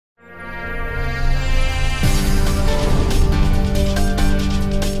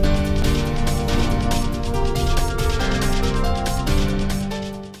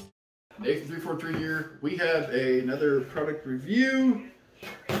have another product review.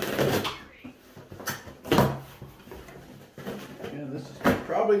 And this is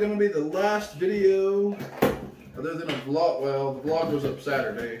probably going to be the last video other than a vlog. Well, the vlog goes up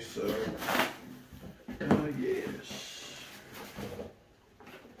Saturday, so yes.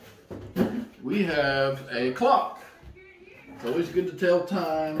 We have a clock. It's always good to tell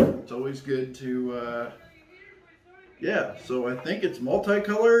time. It's always good to, yeah, so I think it's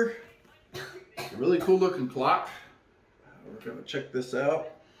multicolor. It's a really cool looking clock. We're going to check this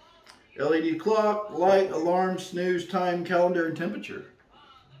out. LED clock, light, alarm, snooze, time, calendar, and temperature.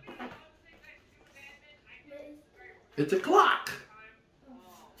 It's a clock.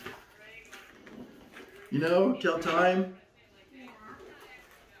 You know, tell time.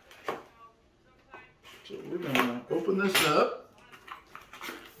 So we're going to open this up.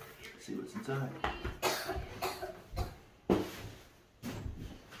 See what's inside.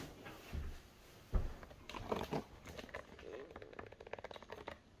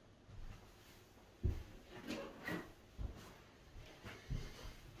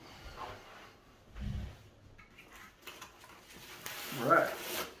 Alright,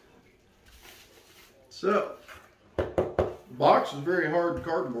 so the box is very hard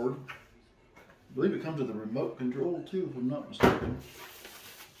cardboard. I believe it comes with a remote control too, if I'm not mistaken.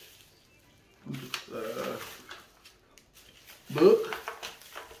 Book,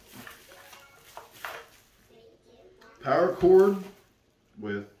 power cord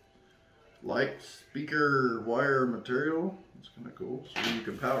with light speaker wire material. It's kind of cool, so you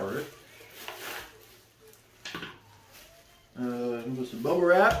can power it. With some bubble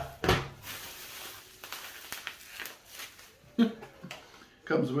wrap.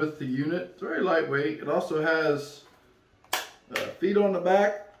 Comes with the unit. It's very lightweight. It also has feet on the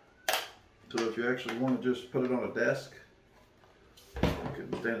back, so if you actually want to just put it on a desk, you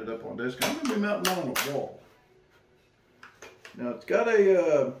can stand it up on a desk. I'm going to be mounting it on a wall. Now it's got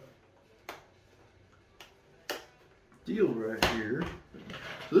a deal right here.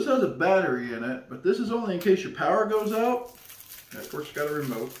 So this has a battery in it, but this is only in case your power goes out. And of course, it's got a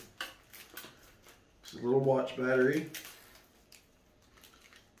remote. It's a little watch battery.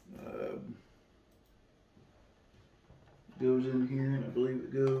 Goes in here, and I believe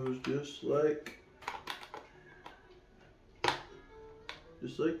it goes just like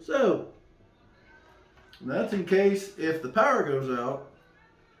so. And that's in case if the power goes out,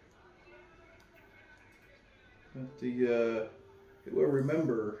 that it will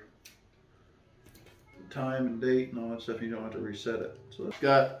remember the time and date and all that stuff. You don't have to reset it. So it's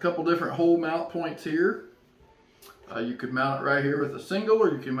got a couple different hole mount points here. You could mount it right here with a single,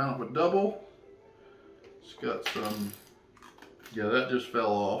 or you can mount it with double. It's got some, yeah, that just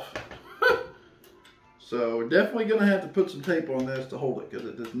fell off. So definitely gonna have to put some tape on this to hold it, because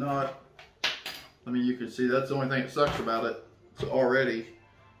it does not, I mean, you can see that's the only thing that sucks about it. So already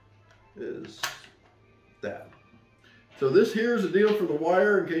is that. So this here is a deal for the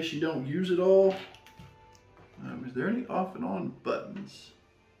wire in case you don't use it all. Is there any off and on buttons?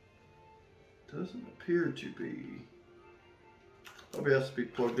 Doesn't appear to be. Probably has to be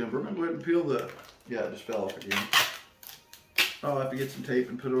plugged in. We're going to go ahead and peel the, yeah, it just fell off again. I'll have to get some tape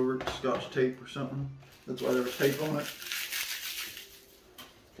and put over it, Scotch tape or something. That's why there was tape on it.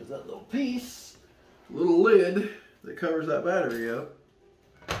 Because that little piece, little lid that covers that battery up,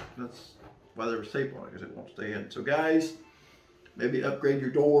 that's why there was tape on it, because it won't stay in. So guys, maybe upgrade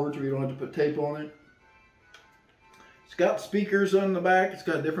your doors where you don't have to put tape on it. It's got speakers on the back. It's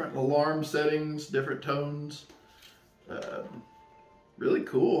got different alarm settings, different tones. Really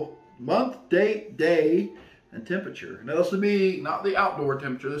cool. Month, date, day, and temperature. Now this would be not the outdoor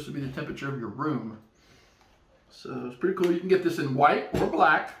temperature. This would be the temperature of your room. So it's pretty cool. You can get this in white or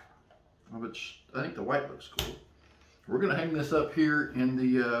black, which I think the white looks cool. We're going to hang this up here in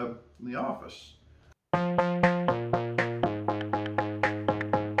the office.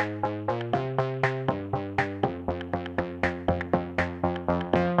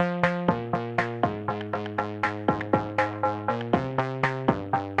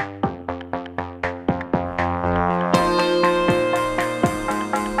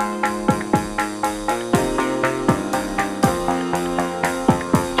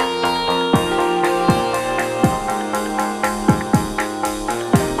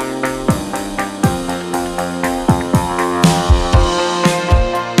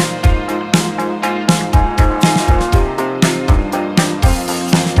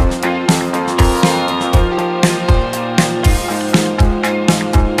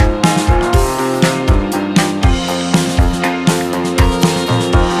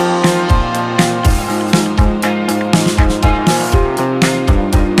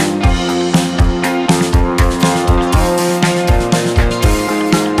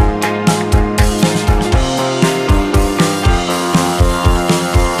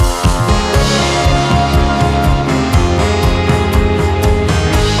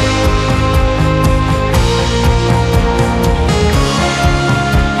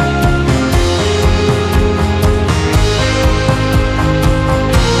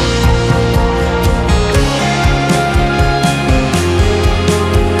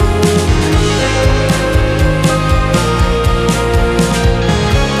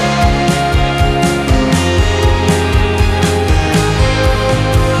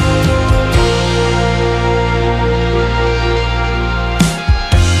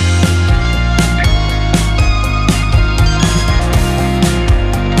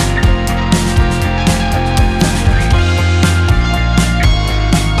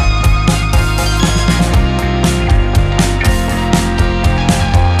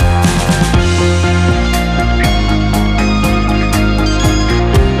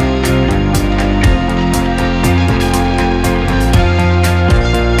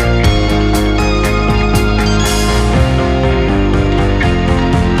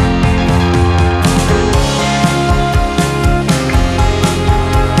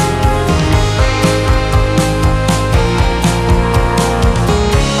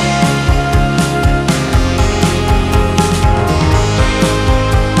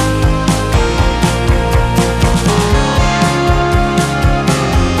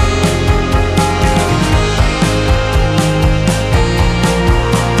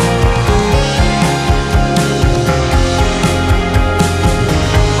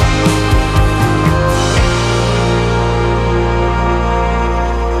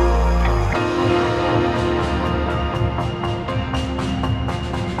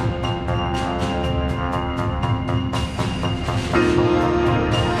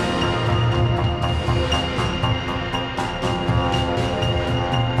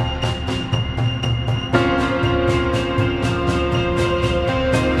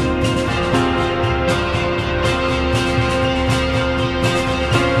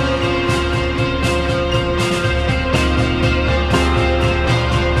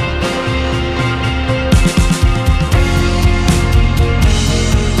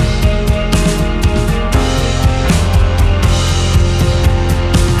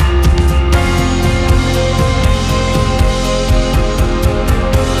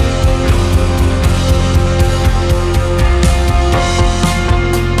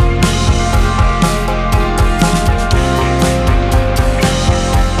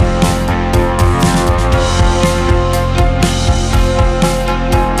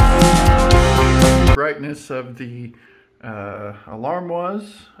 brightness of the alarm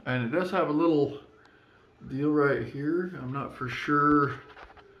was. And it does have a little deal right here. I'm not for sure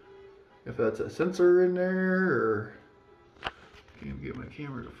if that's a sensor in there or I can't get my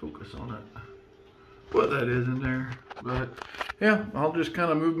camera to focus on it. What that is in there, but yeah, I'll just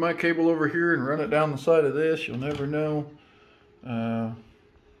kind of move my cable over here and run it down the side of this. You'll never know,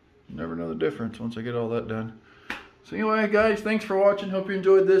 never know the difference once I get all that done. So anyway, guys, thanks for watching. Hope you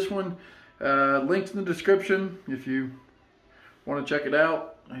enjoyed this one. Links in the description if you want to check it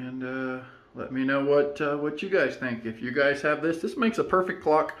out, and let me know what you guys think. If you guys have this makes a perfect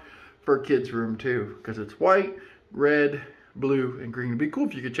clock for a kid's room too, because it's white, red, blue, and green. It'd be cool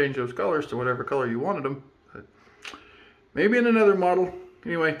if you could change those colors to whatever color you wanted them. But maybe in another model.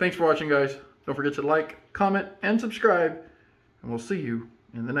 Anyway, thanks for watching, guys. Don't forget to like, comment, and subscribe. And we'll see you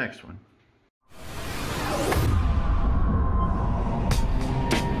in the next one.